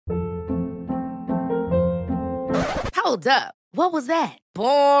Hold up. What was that?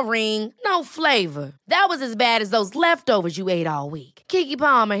 Boring. No flavor. That was as bad as those leftovers you ate all week. Keke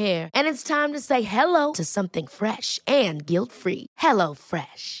Palmer here, and it's time to say hello to something fresh and guilt-free. Hello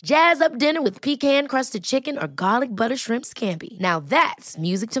Fresh. Jazz up dinner with pecan-crusted chicken or garlic butter shrimp scampi. Now that's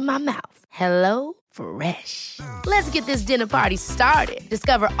music to my mouth. Hello Fresh. Let's get this dinner party started.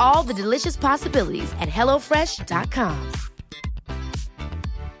 Discover all the delicious possibilities at hellofresh.com.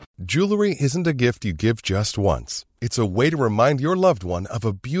 Jewelry isn't a gift you give just once. It's a way to remind your loved one of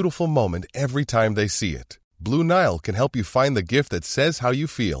a beautiful moment every time they see it. Blue Nile can help you find the gift that says how you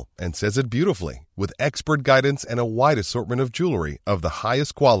feel and says it beautifully, with expert guidance and a wide assortment of jewelry of the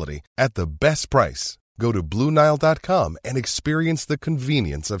highest quality at the best price. Go to BlueNile.com and experience the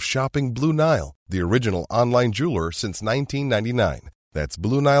convenience of shopping Blue Nile, the original online jeweler since 1999. That's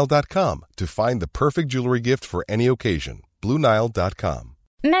BlueNile.com to find the perfect jewelry gift for any occasion. BlueNile.com.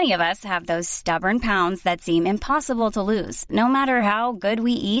 Many of us have those stubborn pounds that seem impossible to lose, no matter how good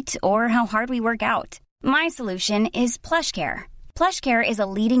we eat or how hard we work out. My solution is PlushCare. PlushCare is a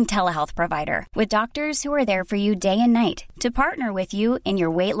leading telehealth provider with doctors who are there for you day and night to partner with you in your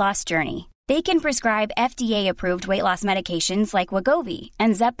weight loss journey. They can prescribe FDA-approved weight loss medications like Wegovy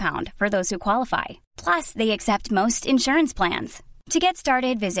and Zepbound for those who qualify. Plus, they accept most insurance plans. To get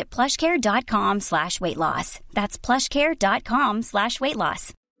started, visit plushcare.com/weightloss. That's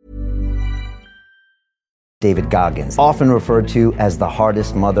plushcare.com/weightloss. David Goggins, often referred to as the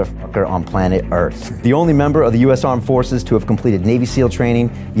hardest motherfucker on planet Earth. The only member of the U.S. Armed Forces to have completed Navy SEAL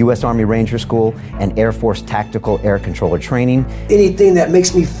training, U.S. Army Ranger School, and Air Force Tactical Air Controller training. Anything that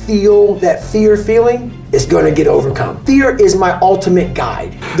makes me feel that fear feeling is going to get overcome. Fear is my ultimate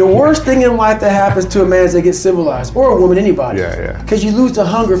guide. The worst thing in life that happens to a man is they get civilized, or a woman, anybody. Because you lose the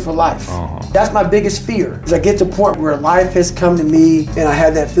hunger for life. That's my biggest fear, is I get to the point where life has come to me and I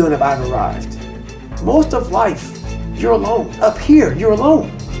have that feeling of I've arrived. Most of life, you're alone. Up here, you're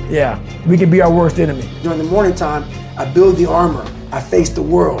alone. Yeah, we can be our worst enemy. During the morning time, I build the armor. I face the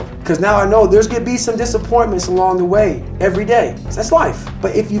world. Because now I know there's going to be some disappointments along the way, every day. That's life.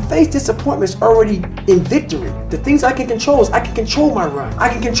 But if you face disappointments already in victory, the things I can control is I can control my run. I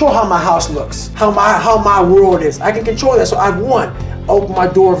can control how my house looks, how my world is. I can control that, so I've won. Open my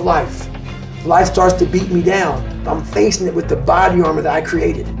door of life. Life starts to beat me down. I'm facing it with the body armor that I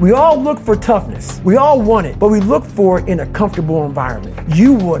created. We all look for toughness. We all want it, but we look for it in a comfortable environment.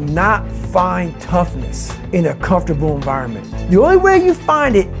 You will not find toughness in a comfortable environment. The only way you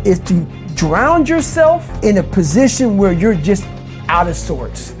find it is to drown yourself in a position where you're just out of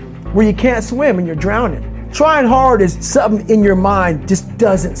sorts, where you can't swim and you're drowning. Trying hard is something in your mind just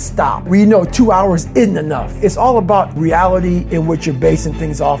doesn't stop. Where you know 2 hours isn't enough. It's all about reality and what you're basing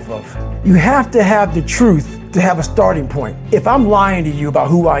things off of. You have to have the truth to have a starting point. If I'm lying to you about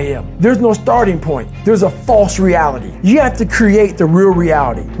who I am, there's no starting point. There's a false reality. You have to create the real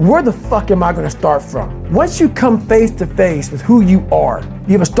reality. Where the fuck am I gonna start from? Once you come face to face with who you are,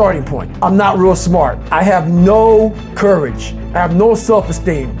 you have a starting point. I'm not real smart. I have no courage. I have no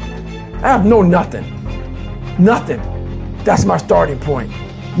self-esteem. I have no nothing. Nothing. That's my starting point.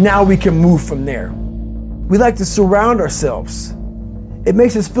 Now we can move from there. We like to surround ourselves. It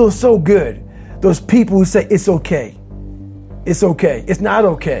makes us feel so good. Those people who say it's okay. It's okay. It's not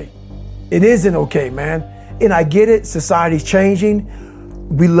okay. It isn't okay, man. And I get it. Society's changing.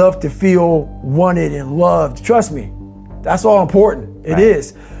 We love to feel wanted and loved. Trust me. That's all important. It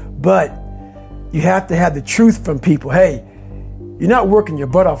is. But you have to have the truth from people. Hey, you're not working your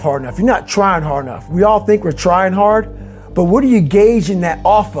butt off hard enough. You're not trying hard enough. We all think we're trying hard, but what are you gauging that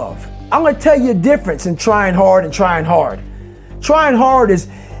off of? I'm gonna tell you a difference in trying hard and trying hard. Trying hard is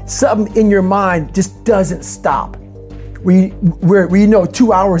something in your mind just doesn't stop. Where you know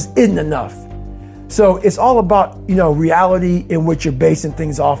 2 hours isn't enough. So it's all about, reality and what you're basing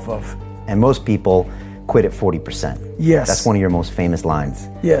things off of. And most people quit at 40%. Yes. That's one of your most famous lines.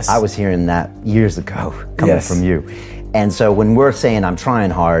 Yes. I was hearing that years ago coming from you. And so when we're saying I'm trying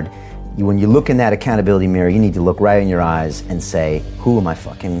hard, when you look in that accountability mirror, you need to look right in your eyes and say, who am I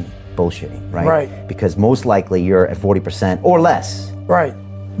fucking bullshitting, right? Right. Because most likely you're at 40% or less. Right.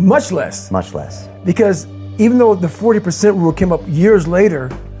 Much less. Much less. Because even though the 40% rule came up years later,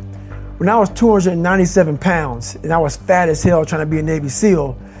 when I was 297 pounds and I was fat as hell trying to be a Navy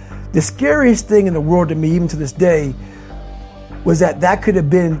SEAL, the scariest thing in the world to me, even to this day, was that could have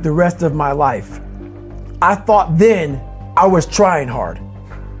been the rest of my life. I thought then I was trying hard.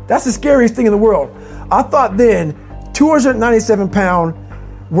 That's the scariest thing in the world. I thought then, 297 pound,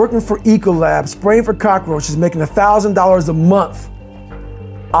 working for Ecolab, spraying for cockroaches, making $1,000 a month.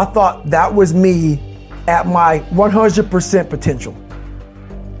 I thought that was me at my 100% potential.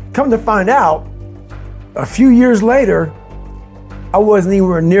 Come to find out, A few years later, I wasn't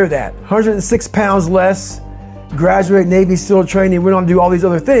anywhere near that. 106 pounds less, graduate Navy SEAL training, went on to do all these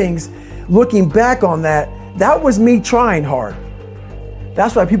other things. Looking back on that, that was me trying hard.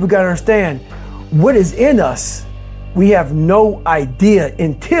 That's why people gotta understand what is in us. We have no idea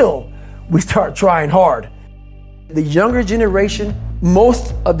until we start trying hard. The younger generation,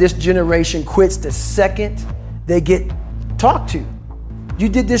 most of this generation quits the second they get talked to. You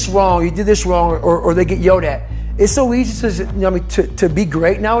did this wrong, or they get yelled at. It's so easy to be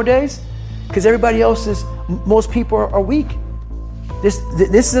great nowadays because everybody else is, most people are weak. This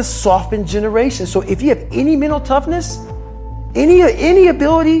is a softened generation. So if you have any mental toughness, any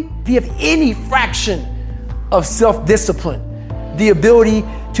ability, if you have any fraction of self-discipline, the ability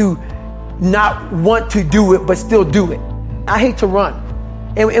to not want to do it but still do it. I hate to run.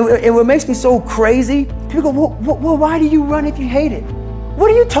 And what makes me so crazy, people go, well, why do you run if you hate it? What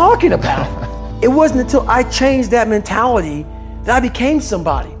are you talking about? It wasn't until I changed that mentality that I became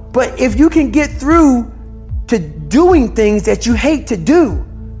somebody. But if you can get through to doing things that you hate to do,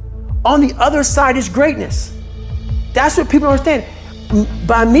 on the other side is greatness. That's what people don't understand.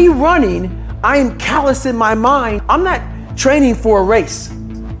 By me running, I am callous in my mind. I'm not training for a race.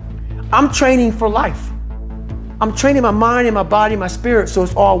 I'm training for life. I'm training my mind and my body and my spirit so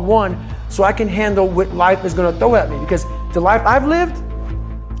it's all one, so I can handle what life is gonna throw at me. Because the life I've lived,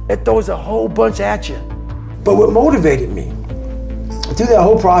 it throws a whole bunch at you. But what motivated me through that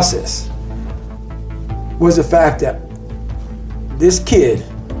whole process was the fact that this kid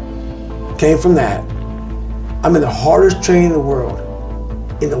came from that. I'm in the hardest training in the world,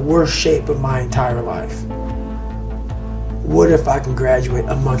 in the worst shape of my entire life. What if I can graduate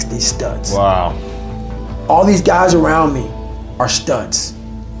amongst these studs? Wow. All these guys around me are studs.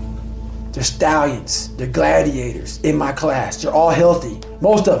 They're stallions, they're gladiators in my class. They're all healthy,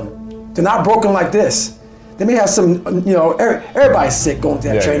 most of them. They're not broken like this. They may have some, everybody's sick going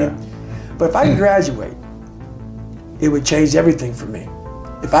through that training. Yeah. But if I can graduate, it would change everything for me.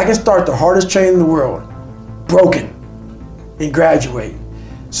 If I can start the hardest training in the world, broken, and graduate.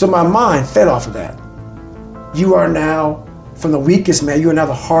 So my mind fed off of that. You are now, from the weakest man, you are now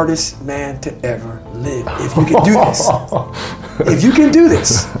the hardest man to ever live. If you can do this. If you can do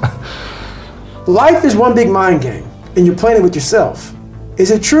this. Life is one big mind game, and you're playing it with yourself.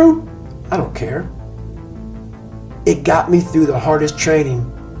 Is it true? I don't care. It got me through the hardest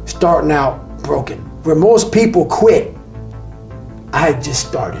training, starting out broken. Where most people quit, I had just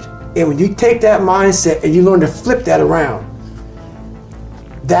started. And when you take that mindset and you learn to flip that around,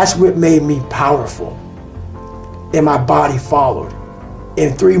 that's what made me powerful. And my body followed.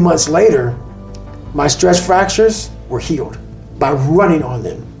 And 3 months later, my stress fractures were healed by running on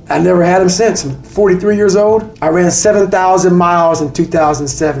them. I never had them since. I'm 43 years old. I ran 7,000 miles in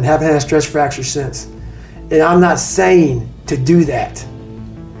 2007. Haven't had a stress fracture since. And I'm not saying to do that.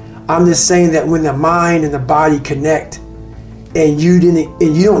 I'm just saying that when the mind and the body connect and you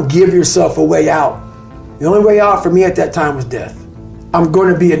don't give yourself a way out, the only way out for me at that time was death. I'm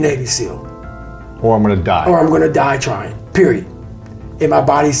going to be a Navy SEAL. Or I'm going to die. Or I'm going to die trying, period. And my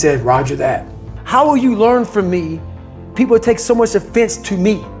body said, roger that. How will you learn from me? People take so much offense to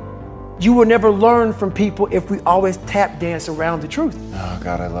me. You will never learn from people if we always tap dance around the truth. Oh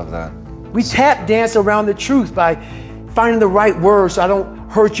God, I love that. We tap dance around the truth by finding the right words so I don't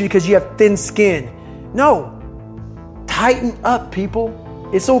hurt you because you have thin skin. No, tighten up, people.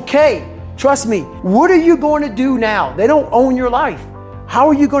 It's okay. Trust me. What are you going to do now? They don't own your life. How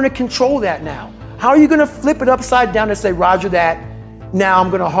are you going to control that now? How are you going to flip it upside down and say, roger that, now I'm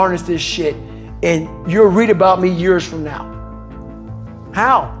going to harness this shit and you'll read about me years from now?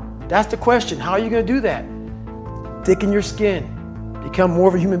 How? That's the question. How are you going to do that? Thicken your skin. Become more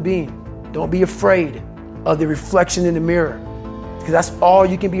of a human being. Don't be afraid of the reflection in the mirror, because that's all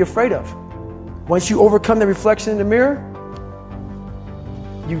you can be afraid of. Once you overcome the reflection in the mirror,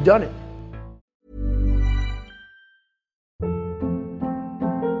 you've done it.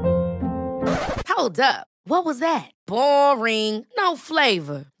 Hold up. What was that? Boring. No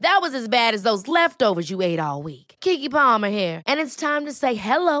flavor. That was as bad as those leftovers you ate all week. Keke Palmer here, and it's time to say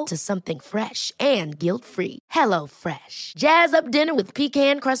hello to something fresh and guilt-free. Hello Fresh. Jazz up dinner with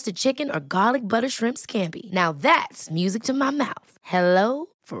pecan-crusted chicken or garlic butter shrimp scampi. Now that's music to my mouth. Hello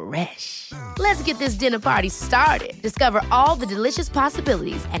Fresh. Let's get this dinner party started. Discover all the delicious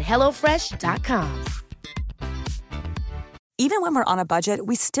possibilities at hellofresh.com. Even when we're on a budget,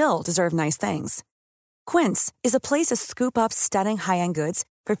 we still deserve nice things. Quince is a place to scoop up stunning high-end goods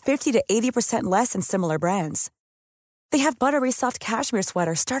for 50 to 80% less than similar brands. They have buttery soft cashmere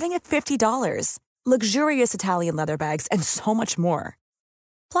sweaters starting at $50, luxurious Italian leather bags, and so much more.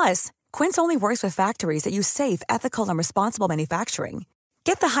 Plus, Quince only works with factories that use safe, ethical, and responsible manufacturing.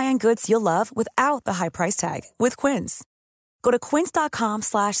 Get the high-end goods you'll love without the high price tag with Quince. Go to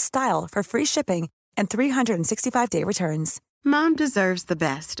quince.com/style for free shipping and 365-day returns. Mom deserves the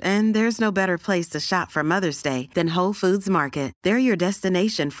best, and there's no better place to shop for Mother's Day than Whole Foods Market. They're your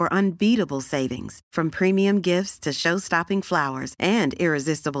destination for unbeatable savings, from premium gifts to show-stopping flowers and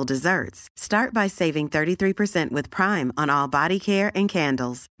irresistible desserts. Start by saving 33% with Prime on all body care and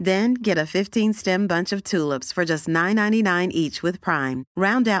candles. Then get a 15-stem bunch of tulips for just $9.99 each with Prime.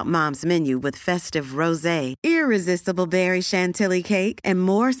 Round out Mom's menu with festive rosé, irresistible berry chantilly cake, and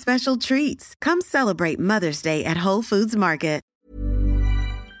more special treats. Come celebrate Mother's Day at Whole Foods Market.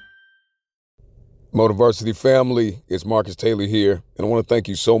 Motiversity family, it's Marcus Taylor here, and I want to thank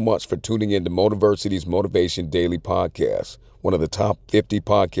you so much for tuning in to Motiversity's Motivation Daily Podcast, one of the top 50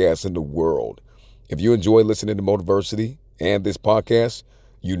 podcasts in the world. If you enjoy listening to Motiversity and this podcast,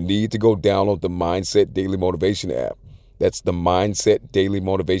 you need to go download the Mindset Daily Motivation app. That's the Mindset Daily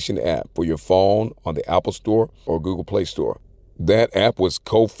Motivation app for your phone on the Apple Store or Google Play Store. That app was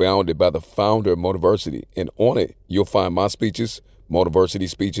co-founded by the founder of Motiversity, and on it, you'll find my speeches, Motiversity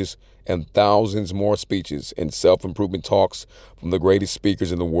speeches, and thousands more speeches and self-improvement talks from the greatest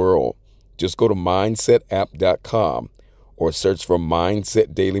speakers in the world. Just go to mindsetapp.com or search for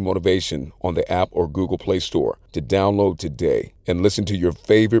Mindset Daily Motivation on the app or Google Play Store to download today and listen to your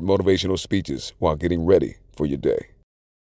favorite motivational speeches while getting ready for your day.